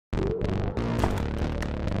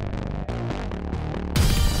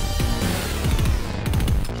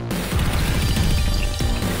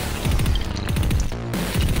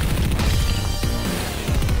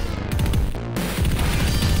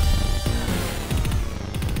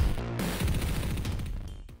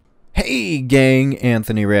Hey gang,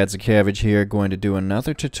 Anthony Radzikavage here, going to do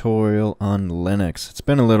another tutorial on Linux. It's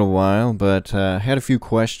been a little while, but had a few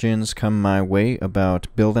questions come my way about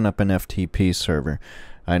building up an FTP server.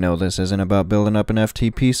 I know this isn't about building up an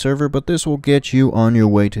FTP server, but this will get you on your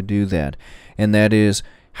way to do that. And that is,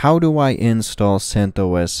 how do I install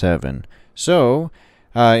CentOS 7? So,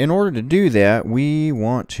 in order to do that, we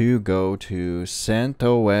want to go to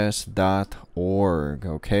CentOS.org,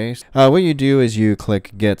 okay? What you do is you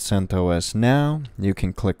click Get CentOS Now. You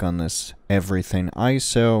can click on this Everything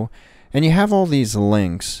ISO, and you have all these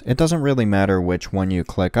links. It doesn't really matter which one you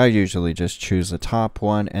click. I usually just choose the top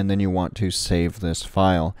one, and then you want to save this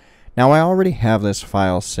file. Now, I already have this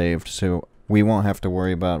file saved, so we won't have to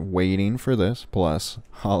worry about waiting for this. Plus,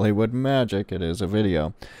 Hollywood magic, it is a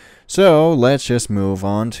video. So let's just move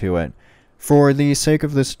on to it. For the sake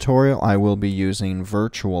of this tutorial, I will be using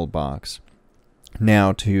VirtualBox.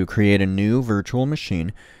 Now, to create a new virtual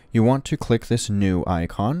machine, you want to click this new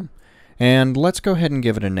icon. And let's go ahead and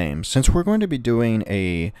give it a name. Since we're going to be doing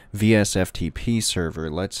a VSFTP server,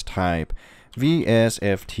 let's type VSFTPD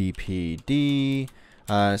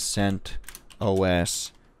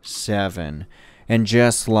CentOS 7. And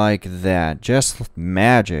just like that, just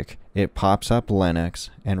magic, it pops up Linux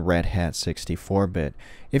and Red Hat 64-bit.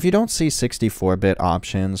 If you don't see 64-bit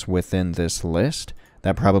options within this list,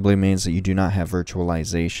 that probably means that you do not have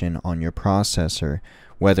virtualization on your processor,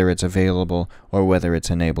 whether it's available or whether it's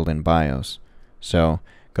enabled in BIOS. So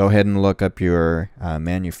go ahead and look up your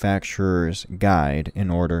manufacturer's guide in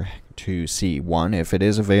order to see, one, if it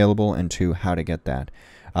is available, and two, how to get that.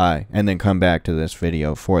 And then come back to this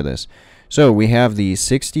video for this. So we have the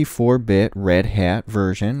 64-bit Red Hat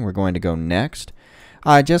version. We're going to go next.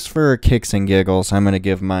 Just for kicks and giggles, I'm going to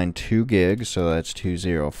give mine 2 gigs, so that's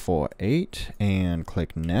 2048, and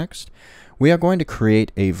click next. We are going to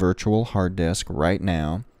create a virtual hard disk right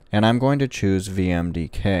now, and I'm going to choose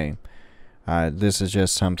VMDK. This is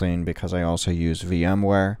just something because I also use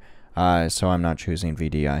VMware, so I'm not choosing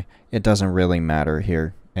VDI. It doesn't really matter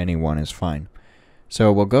here. Any one is fine.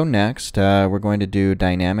 So we'll go next. We're going to do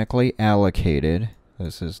dynamically allocated.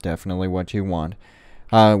 This is definitely what you want.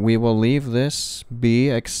 We will leave this be,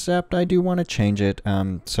 except I do want to change it.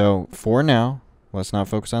 So for now, let's not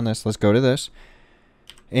focus on this. Let's go to this.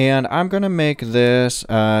 And I'm going to make this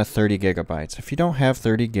 30 gigabytes. If you don't have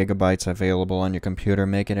 30 gigabytes available on your computer,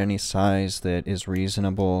 make it any size that is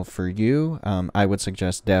reasonable for you. I would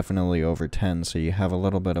suggest definitely over 10, so you have a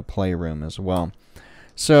little bit of playroom as well.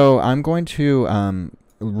 So I'm going to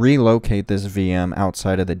relocate this VM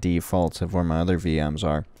outside of the defaults of where my other VMs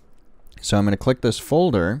are. So I'm going to click this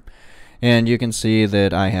folder, and you can see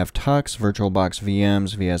that I have Tux, VirtualBox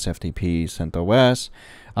VMs, VSFTP, CentOS.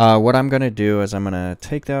 What I'm going to do is I'm going to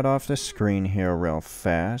take that off the screen here real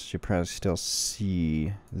fast. You probably still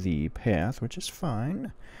see the path, which is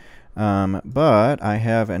fine. But I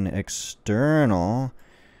have an external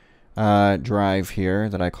drive here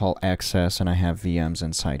that I call access, and I have VMs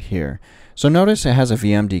inside here. So notice it has a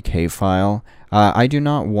VMDK file. I do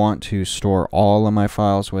not want to store all of my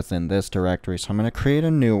files within this directory, so I'm going to create a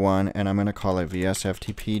new one, and I'm going to call it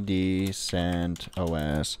VSFTPD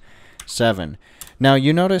CentOS 7. Now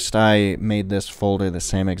you noticed I made this folder the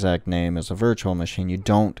same exact name as a virtual machine. You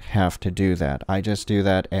don't have to do that. I just do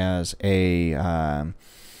that as a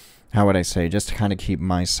how would I say, just to kind of keep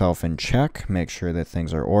myself in check, make sure that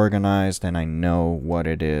things are organized, and I know what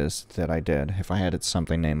it is that I did. If I had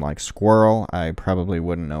something named like Squirrel, I probably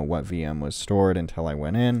wouldn't know what VM was stored until I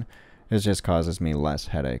went in. It just causes me less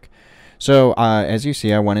headache. So as you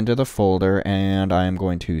see, I went into the folder, and I am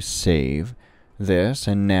going to save this,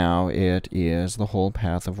 and now it is the whole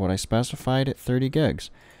path of what I specified at 30 gigs.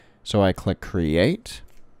 So I click Create.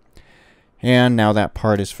 And now that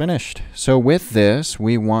part is finished. So with this,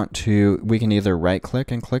 we can either right click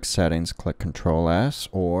and click settings, click Control S,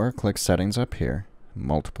 or click settings up here.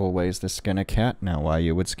 Multiple ways to skin a cat. Now why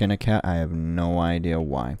you would skin a cat, I have no idea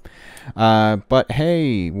why. But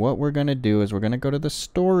hey, what we're going to do is we're going to go to the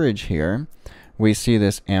storage here. We see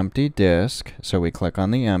this empty disk, so we click on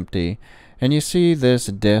the empty. And you see this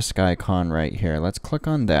disk icon right here. Let's click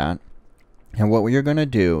on that. And what you're going to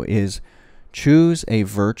do is choose a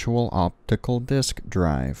virtual optical disk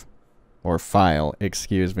drive, or file,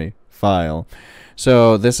 excuse me, file.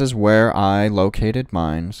 So this is where I located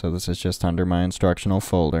mine. So this is just under my instructional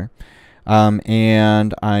folder.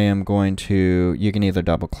 And I am going to, you can either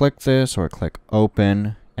double click this or click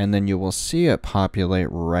open, and then you will see it populate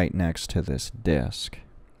right next to this disk.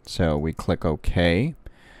 So we click OK,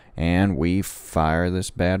 and we fire this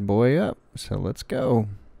bad boy up. So let's go.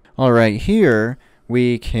 All right, here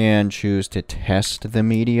We can choose to test the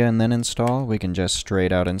media and then install. We can just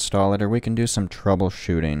straight out install it, or we can do some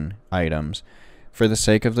troubleshooting items. For the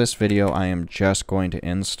sake of this video, I am just going to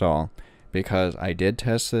install, because I did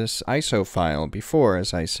test this ISO file before,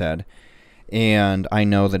 as I said, and I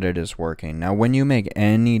know that it is working. Now, when you make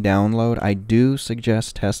any download, I do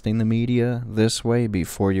suggest testing the media this way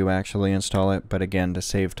before you actually install it, but again, to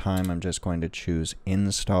save time, I'm just going to choose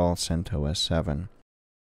Install CentOS 7.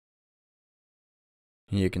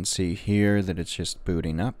 You can see here that it's just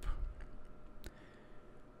booting up,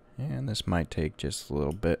 and this might take just a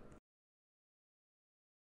little bit.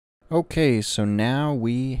 Okay, so now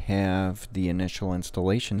we have the initial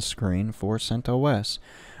installation screen for CentOS.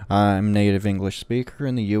 I'm a native English speaker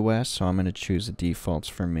in the US, so I'm going to choose the defaults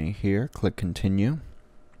for me here. Click Continue,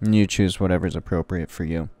 and you choose whatever's appropriate for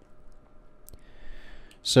you.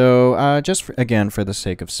 So again, for the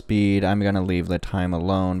sake of speed, I'm going to leave the time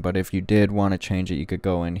alone, but if you did want to change it, you could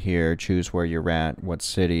go in here, choose where you're at, what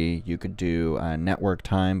city. You could do network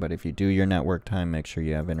time, but if you do your network time, make sure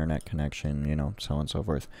you have internet connection, you know, so on and so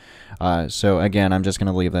forth. So again, I'm just going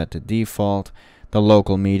to leave that to default. The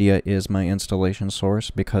local media is my installation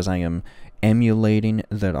source because I am emulating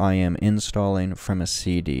that I am installing from a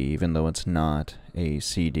CD, even though it's not a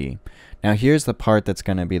CD. Now here's the part that's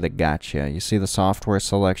going to be the gotcha. You see the software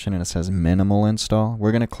selection and it says minimal install?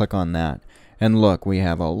 We're going to click on that. And look, we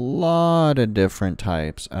have a lot of different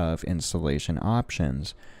types of installation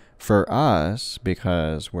options. For us,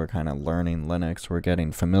 because we're kind of learning Linux, we're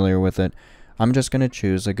getting familiar with it, I'm just going to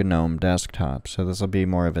choose a GNOME desktop. So this will be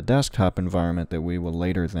more of a desktop environment that we will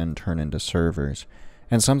later then turn into servers.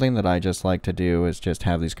 And something that I just like to do is just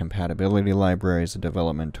have these compatibility libraries, the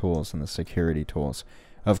development tools, and the security tools.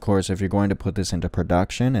 Of course, if you're going to put this into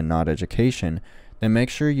production and not education, then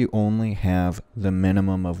make sure you only have the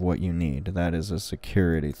minimum of what you need. That is a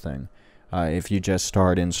security thing. If you just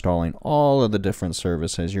start installing all of the different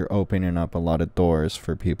services, you're opening up a lot of doors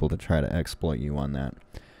for people to try to exploit you on that.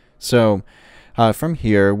 So from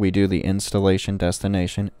here, we do the installation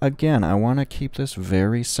destination. Again, I want to keep this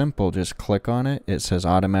very simple. Just click on it. It says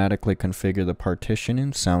automatically configure the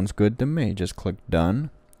partitioning. Sounds good to me. Just click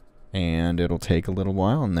done. And it'll take a little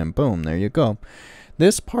while, and then boom, there you go.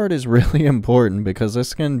 This part is really important because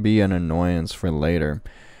this can be an annoyance for later.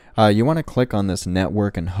 You want to click on this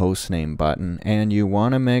network and hostname button, and you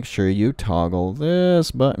want to make sure you toggle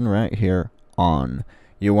this button right here on.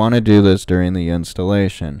 You want to do this during the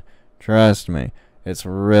installation. Trust me, it's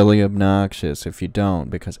really obnoxious if you don't,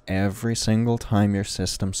 because every single time your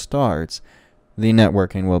system starts, the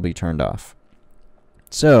networking will be turned off.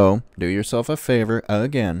 So, do yourself a favor,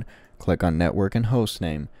 again, click on network and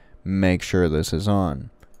hostname. Make sure this is on.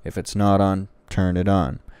 If it's not on, turn it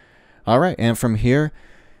on. Alright, and from here,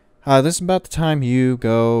 this is about the time you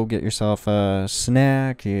go get yourself a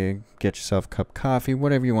snack, you get yourself a cup of coffee,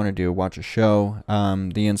 whatever you want to do, watch a show.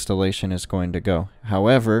 The installation is going to go.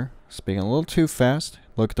 However, speaking a little too fast,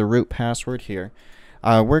 look at the root password here.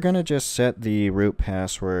 We're going to just set the root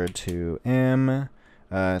password to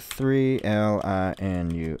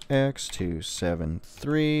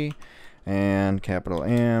M3LINUX273 and capital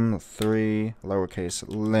M3 lowercase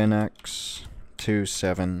Linux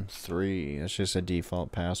 273. It's just a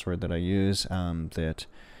default password that I use that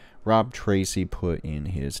Rob Tracy put in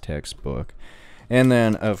his textbook. And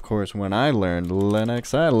then, of course, when I learned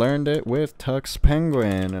Linux, I learned it with Tux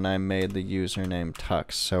Penguin, and I made the username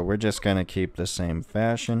Tux. So we're just going to keep the same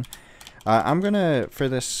fashion. I'm going to, for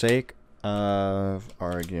the sake of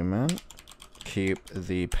argument, keep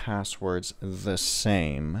the passwords the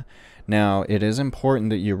same. Now, it is important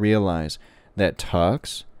that you realize that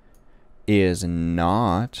Tux is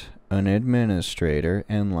not an administrator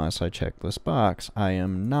unless I check this box. I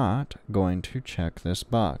am not going to check this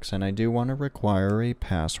box, and I do want to require a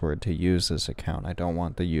password to use this account. I don't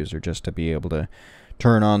want the user just to be able to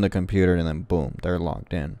turn on the computer and then boom, they're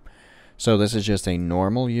logged in. So this is just a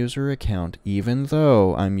normal user account, even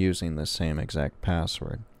though I'm using the same exact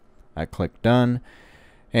password. I click done,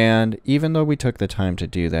 and even though we took the time to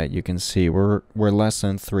do that, you can see we're less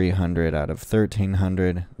than 300 out of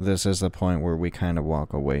 1300. This is the point where we kind of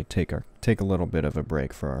walk away, take a little bit of a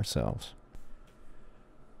break for ourselves.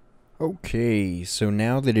 Okay, so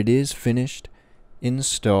now that it is finished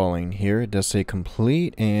installing here, it does say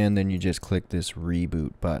complete, and then you just click this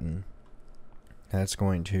reboot button. That's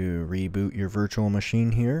going to reboot your virtual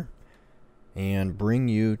machine here and bring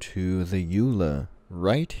you to the EULA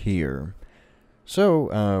right here.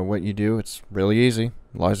 So what you do, it's really easy.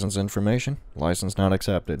 License information, license not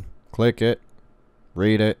accepted. Click it,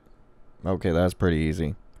 read it. Okay, that's pretty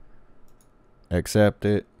easy. Accept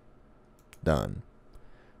it, done.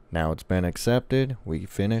 Now it's been accepted. We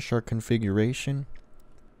finish our configuration,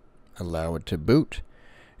 allow it to boot,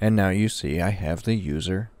 and now you see I have the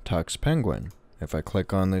user Tux Penguin. If I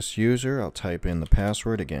click on this user, I'll type in the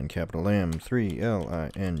password, again, capital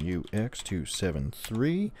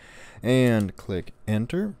M3LINUX273, and click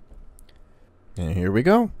enter. And here we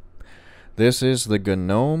go. This is the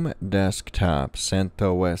GNOME desktop,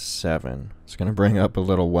 CentOS 7. It's going to bring up a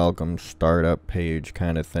little welcome startup page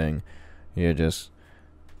kind of thing. This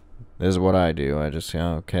is what I do. I just say,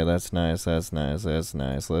 oh, okay, that's nice, that's nice, that's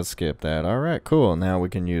nice. Let's skip that. All right, cool. Now we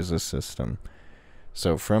can use the system.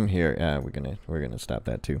 So from here, we're gonna stop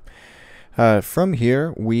that too. From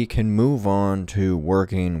here, we can move on to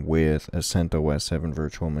working with a CentOS 7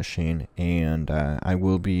 virtual machine, and I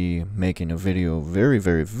will be making a video very,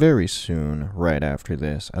 very, very soon, right after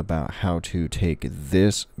this, about how to take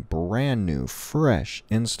this brand new, fresh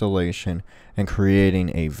installation and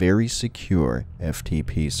creating a very secure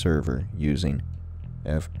FTP server using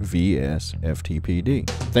VS FTPD.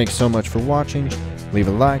 Thanks so much for watching. Leave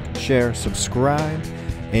a like, share, subscribe,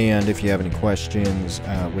 and if you have any questions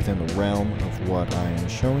within the realm of what I am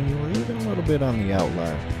showing you, or even a little bit on the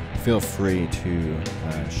outline, feel free to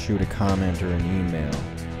shoot a comment or an email,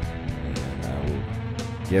 and I will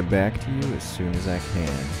get back to you as soon as I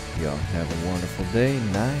can. Y'all have a wonderful day,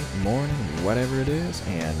 night, morning, whatever it is,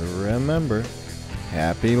 and remember,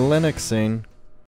 happy Linuxing!